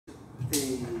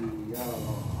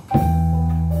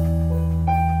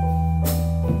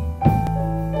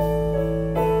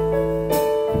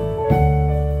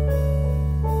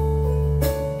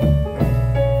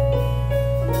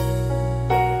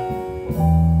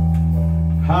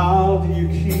How do you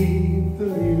keep the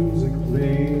music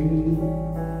playing?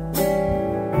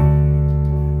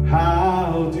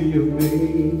 How do you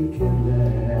make it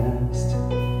last?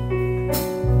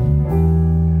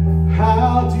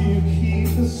 How do you keep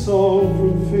the song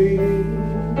from fading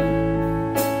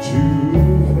too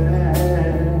fast?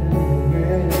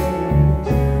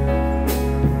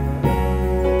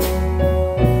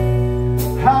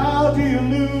 How do you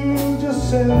lose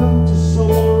yourself to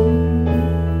someone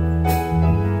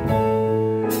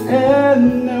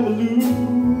and never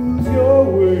lose your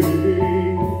way?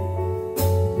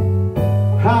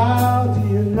 How do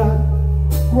you not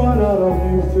run out of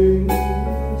new things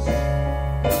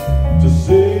to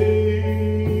say?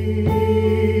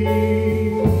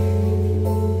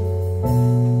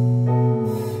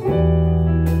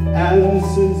 And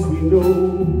since we know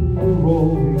we're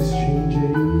always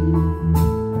changing,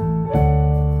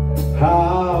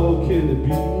 how can it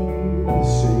be the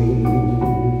same?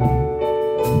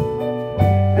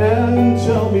 And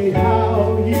tell me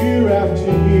how year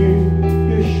after year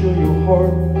you show your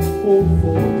heart won't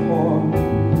fall apart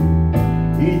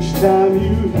each time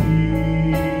you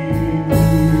hear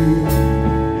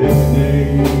his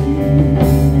name.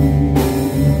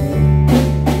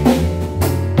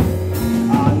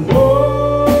 I know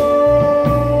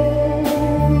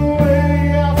the way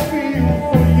I feel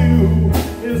for you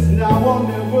is now or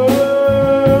never.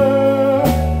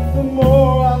 The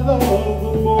more I love,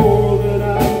 the more that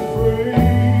I'm afraid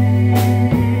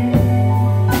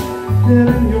that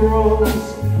in your arms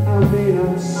I may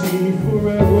not see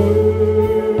forever,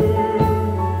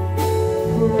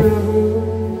 forever.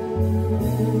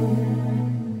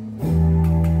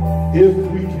 If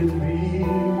we can be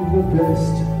the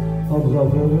best of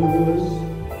lovers,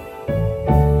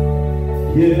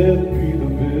 yet be the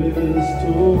best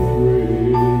of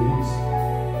friends.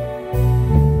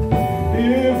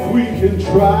 If we can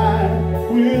try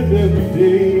with every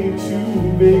day to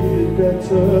make it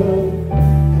better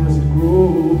as it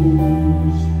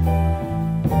grows,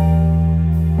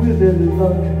 with any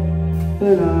luck,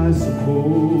 then I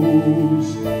suppose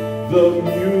the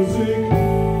music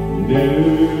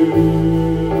never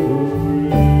ends.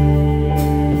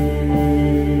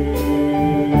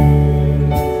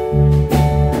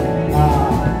 I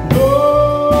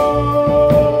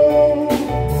know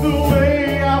the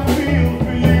way I feel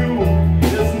for you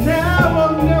is never,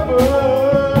 never.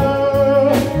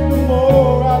 The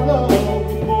more I love,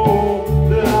 the more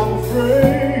that I'm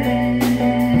afraid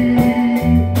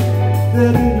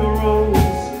that in your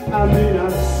arms I may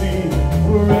not see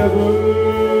forever,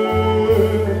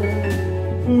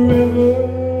 forever.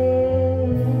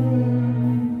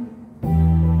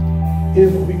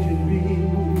 If we can be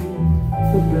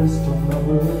the best of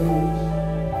lovers,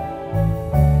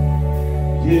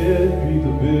 yet be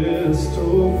the best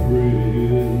of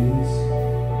friends.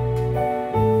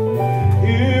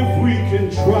 If we can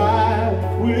try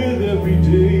with every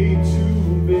day to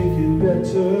make it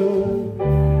better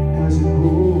as it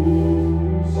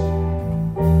grows,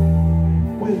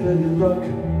 with any luck,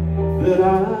 then I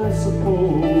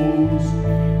suppose